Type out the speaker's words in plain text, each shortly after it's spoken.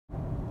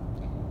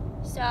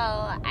So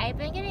I've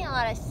been getting a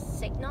lot of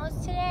signals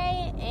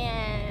today,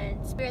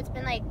 and Spirit's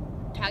been like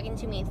talking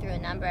to me through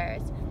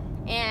numbers.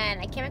 And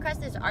I came across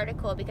this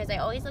article because I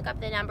always look up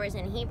the numbers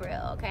in Hebrew,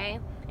 okay?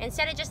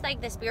 Instead of just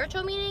like the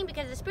spiritual meaning,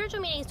 because the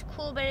spiritual meaning is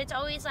cool, but it's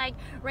always like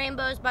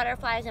rainbows,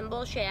 butterflies, and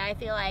bullshit, I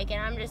feel like. And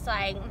I'm just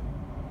like,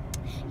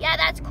 yeah,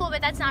 that's cool,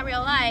 but that's not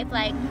real life.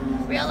 Like,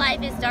 real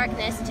life is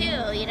darkness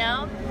too, you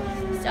know?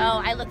 So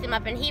I looked them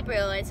up in Hebrew,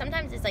 and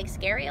sometimes it's like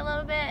scary a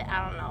little bit.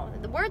 I don't know.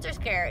 The words are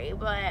scary,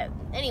 but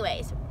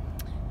anyways.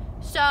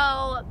 So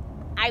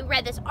I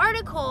read this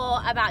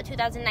article about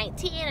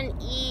 2019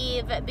 and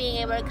Eve being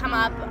able to come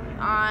up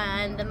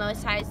on the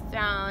Most High's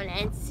throne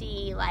and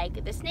see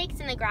like the snakes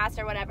in the grass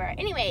or whatever.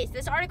 Anyways,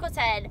 this article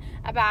said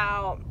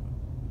about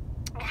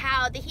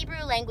how the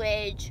Hebrew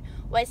language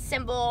was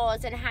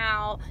symbols and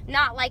how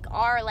not like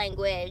our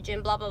language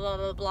and blah, blah, blah,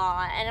 blah,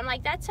 blah. And I'm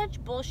like, that's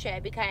such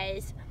bullshit,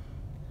 because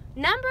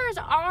numbers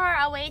are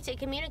a way to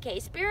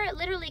communicate. Spirit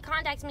literally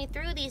contacts me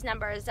through these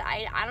numbers.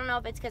 I don't know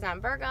if it's because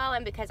I'm Virgo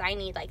and because I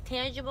need like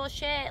tangible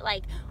shit,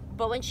 like,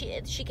 but when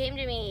she came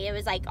to me, it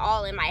was like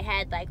all in my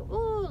head, like,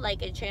 ooh,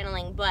 like a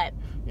channeling. But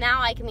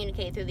now I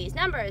communicate through these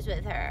numbers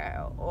with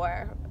her,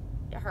 or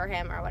her,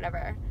 him, or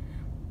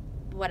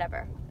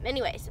whatever.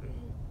 Anyways,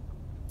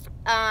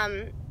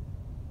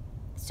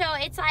 so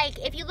it's like,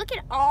 if you look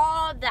at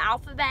all the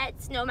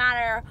alphabets, no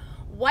matter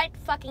what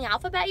fucking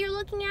alphabet you're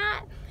looking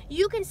at,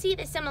 you can see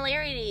the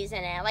similarities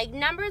in it. Like,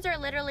 numbers are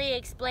literally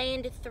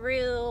explained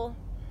through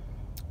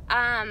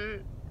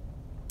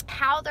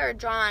how they're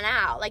drawn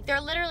out. Like,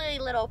 they're literally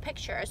little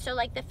pictures. So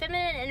like the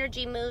feminine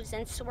energy moves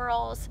in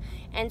swirls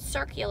and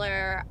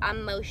circular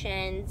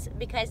motions,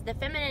 because the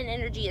feminine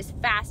energy is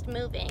fast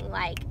moving.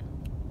 Like,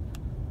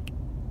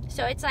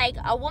 so it's like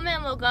a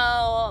woman will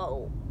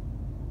go,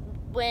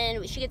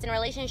 when she gets in a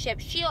relationship,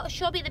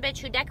 she'll be the bitch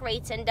who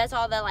decorates and does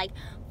all the like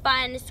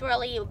fun,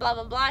 swirly, blah,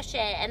 blah, blah shit,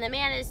 and the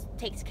man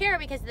takes care,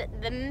 because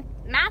the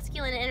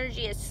masculine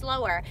energy is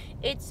slower.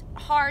 It's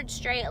hard,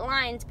 straight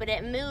lines, but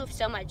it moves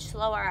so much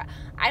slower.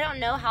 I don't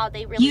know how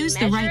they really use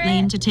the right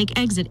lane to take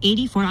exit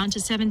 84 onto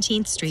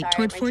 17th Street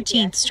toward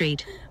 14th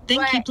Street.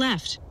 Then keep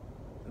left.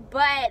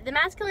 But the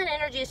masculine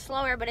energy is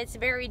slower, but it's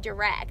very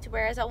direct,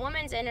 whereas a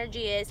woman's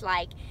energy is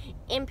like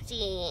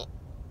empty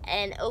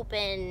and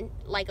open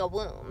like a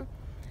womb.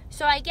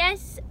 So I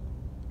guess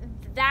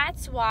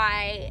that's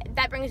why,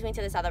 that brings me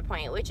to this other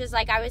point, which is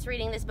like, I was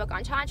reading this book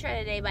on Tantra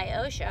today by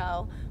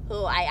Osho,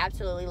 who I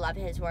absolutely love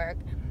his work,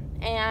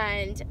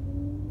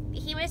 and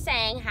he was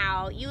saying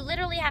how you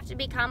literally have to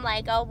become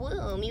like a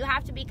womb. You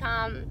have to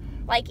become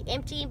like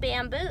empty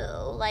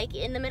bamboo. Like,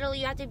 in the middle,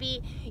 you have to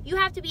be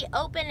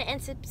open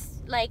and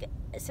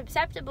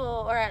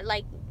susceptible, or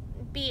like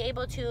be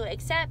able to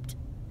accept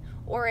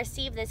or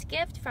receive this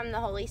gift from the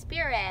Holy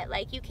Spirit.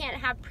 Like, you can't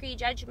have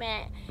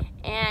prejudgment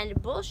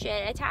and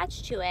bullshit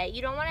attached to it.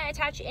 You don't want to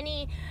attach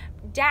any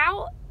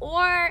doubt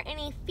or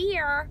any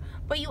fear,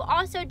 but you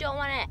also don't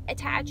want to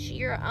attach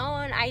your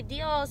own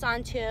ideals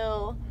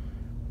onto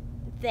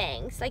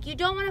things. Like, you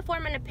don't want to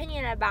form an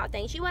opinion about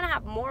things. You want to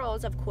have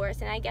morals, of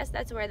course, and I guess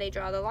that's where they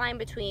draw the line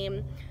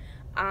between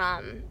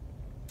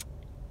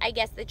I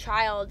guess the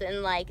child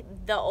and like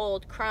the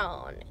old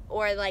crone,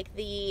 or like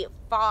the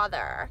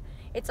father.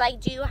 It's like,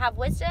 do you have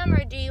wisdom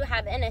or do you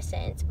have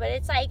innocence? But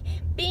it's like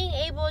being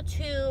able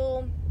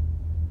to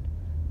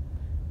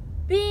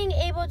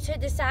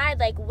decide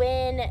like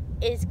when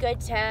is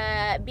good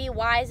to be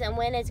wise and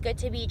when it's good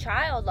to be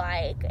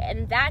childlike.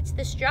 And that's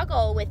the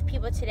struggle with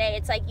people today.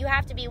 It's like, you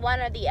have to be one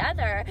or the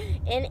other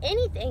in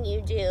anything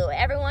you do.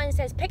 Everyone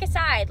says pick a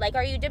side. Like,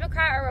 are you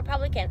Democrat or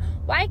Republican?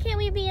 Why can't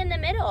we be in the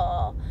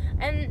middle?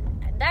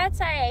 And that's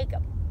like,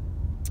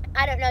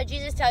 I don't know,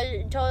 Jesus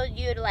told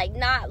you to like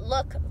not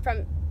look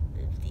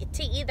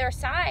to either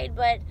side,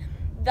 but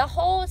the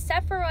whole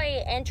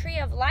Sephiroid and tree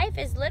of life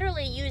is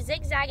literally you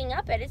zigzagging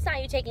up it. It's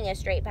not you taking a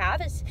straight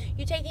path. It's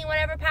you taking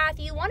whatever path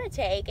you want to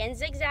take and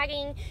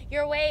zigzagging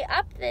your way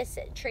up this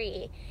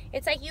tree.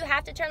 It's like you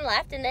have to turn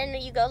left, and then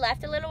you go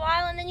left a little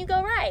while, and then you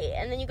go right,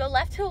 and then you go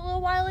left a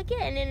little while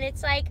again. And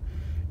it's like,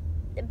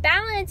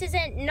 balance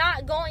isn't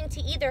not going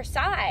to either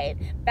side.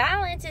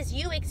 Balance is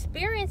you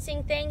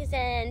experiencing things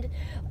and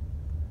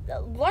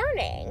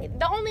learning.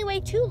 The only way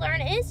to learn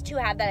is to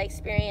have that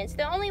experience.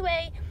 The only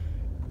way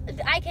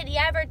I could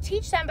ever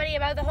teach somebody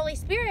about the Holy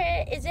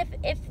Spirit is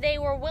if they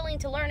were willing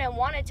to learn and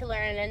wanted to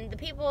learn. And the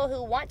people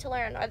who want to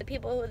learn are the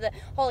people who the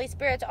Holy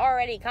Spirit's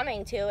already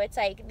coming to. It's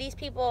like, these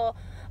people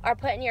are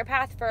put in your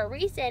path for a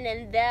reason,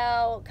 and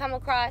they'll come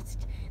across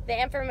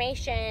the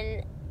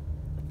information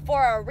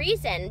for a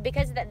reason,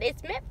 because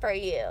it's meant for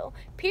you,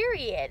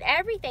 period.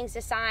 Everything's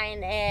a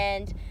sign.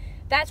 And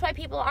that's why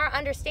people aren't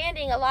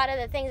understanding a lot of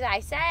the things that I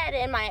said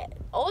in my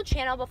old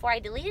channel before I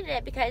deleted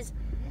it, because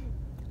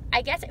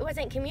I guess it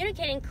wasn't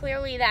communicating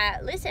clearly that,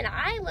 listen,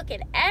 I look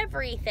at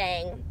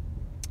everything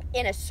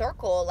in a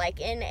circle,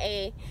 like in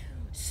a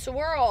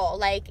swirl,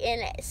 like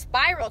in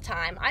spiral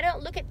time. I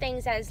don't look at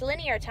things as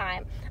linear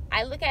time.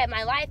 I look at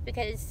my life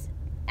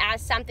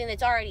as something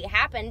that's already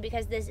happened,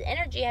 because this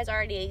energy has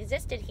already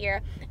existed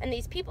here, and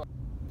these people.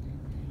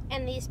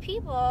 And these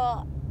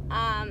people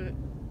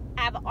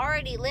have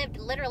already lived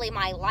literally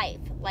my life.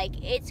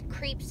 Like, it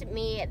creeps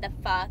me the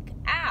fuck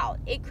out.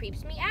 It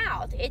creeps me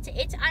out.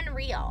 It's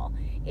unreal.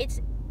 It's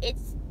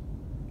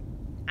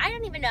I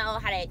don't even know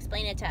how to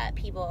explain it to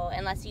people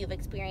unless you've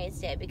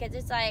experienced it, because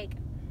it's like,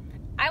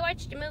 I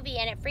watched a movie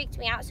and it freaked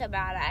me out so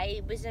bad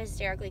I was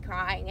hysterically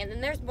crying. And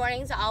then there's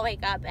mornings I'll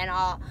wake up and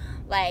I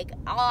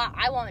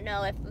won't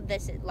know if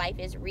this life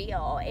is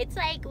real. It's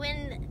like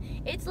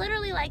when it's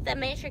literally like the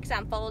Matrix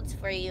unfolds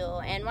for you,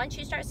 and once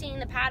you start seeing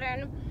the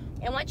pattern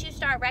and once you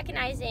start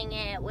recognizing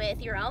it with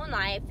your own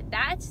life,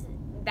 that's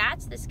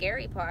the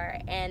scary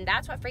part, and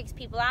that's what freaks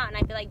people out. And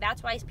I feel like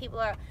that's why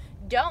people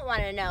don't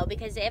want to know,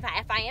 because if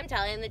I am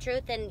telling the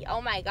truth, then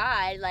oh my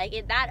god, like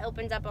that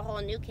opens up a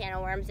whole new can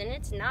of worms, and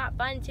it's not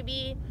fun to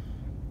be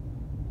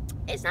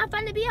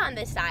on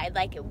this side.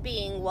 Like,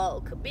 being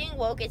woke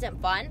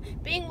isn't fun.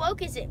 Being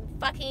woke is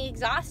fucking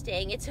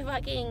exhausting. It's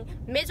fucking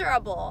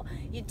miserable.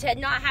 To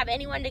not have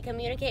anyone to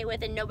communicate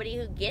with and nobody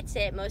who gets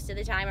it most of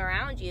the time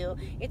around you.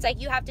 It's like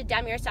you have to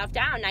dumb yourself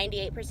down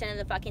 98% of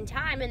the fucking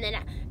time and then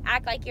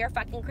act like you're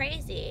fucking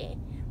crazy.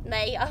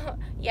 Like, oh,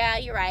 yeah,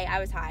 you're right, I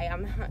was high,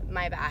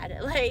 my bad.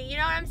 Like, you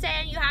know what I'm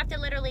saying? You have to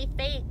literally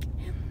fake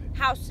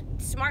how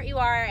smart you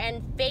are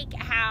and fake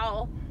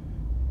how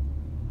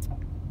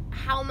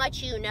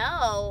much you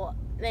know,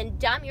 and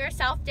dumb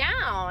yourself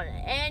down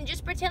and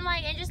just pretend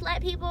like, and just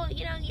let people,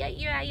 you know, yeah,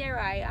 you're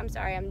right, I'm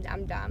sorry,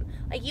 I'm dumb.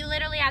 Like, you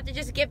literally have to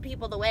just give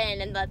people the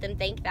win and let them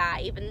think that,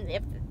 even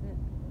if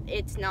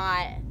it's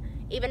not,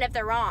 even if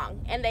they're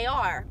wrong, and they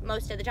are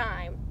most of the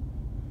time.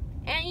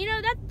 And you know,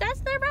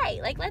 that's their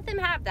right. Like, let them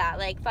have that.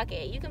 Like, fuck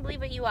it, you can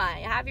believe what you want,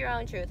 have your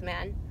own truth,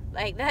 man.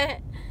 Like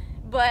that.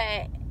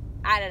 But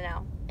I don't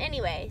know.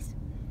 Anyways,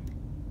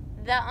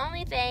 the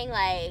only thing,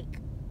 like,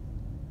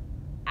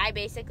 I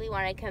basically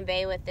want to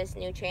convey with this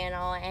new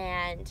channel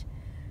and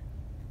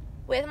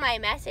with my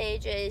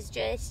message is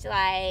just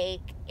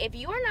like, if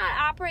you are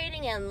not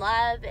operating in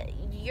love,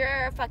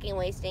 you're fucking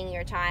wasting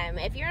your time.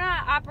 If you're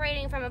not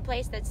operating from a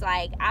place that's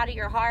like out of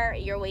your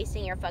heart, you're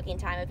wasting your fucking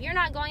time. If you're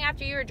not going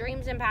after your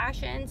dreams and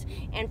passions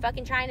and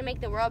fucking trying to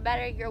make the world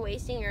better, you're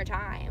wasting your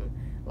time.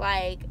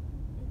 Like,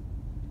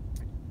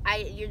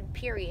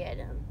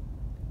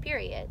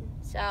 period.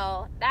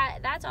 So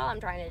that's all I'm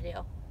trying to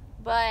do.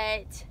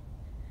 But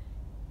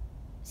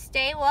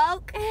stay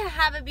woke,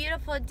 have a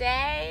beautiful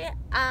day.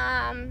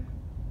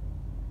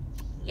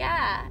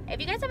 Yeah, if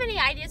you guys have any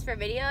ideas for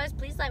videos,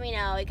 please let me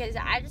know, because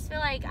I just feel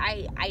like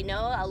I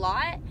know a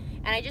lot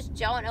and I just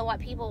don't know what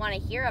people want to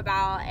hear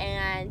about,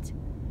 and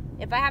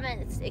if I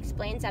haven't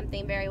explained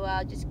something very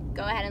well, just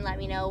go ahead and let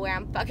me know where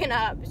I'm fucking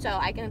up so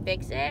I can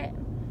fix it.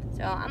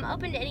 So I'm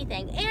open to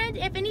anything. And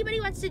if anybody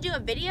wants to do a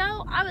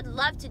video, I would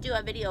love to do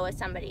a video with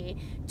somebody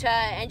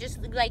and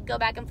just like go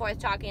back and forth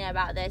talking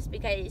about this,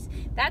 because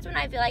that's when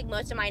I feel like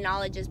most of my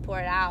knowledge is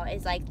poured out,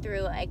 is like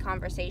through a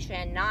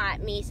conversation,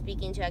 not me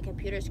speaking to a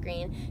computer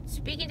screen.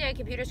 Speaking to a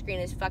computer screen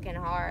is fucking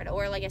hard,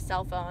 or like a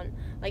cell phone.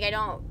 Like,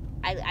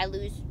 I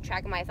lose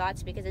track of my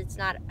thoughts because it's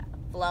not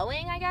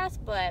flowing, I guess.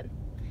 But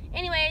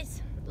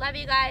anyways, love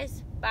you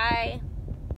guys. Bye.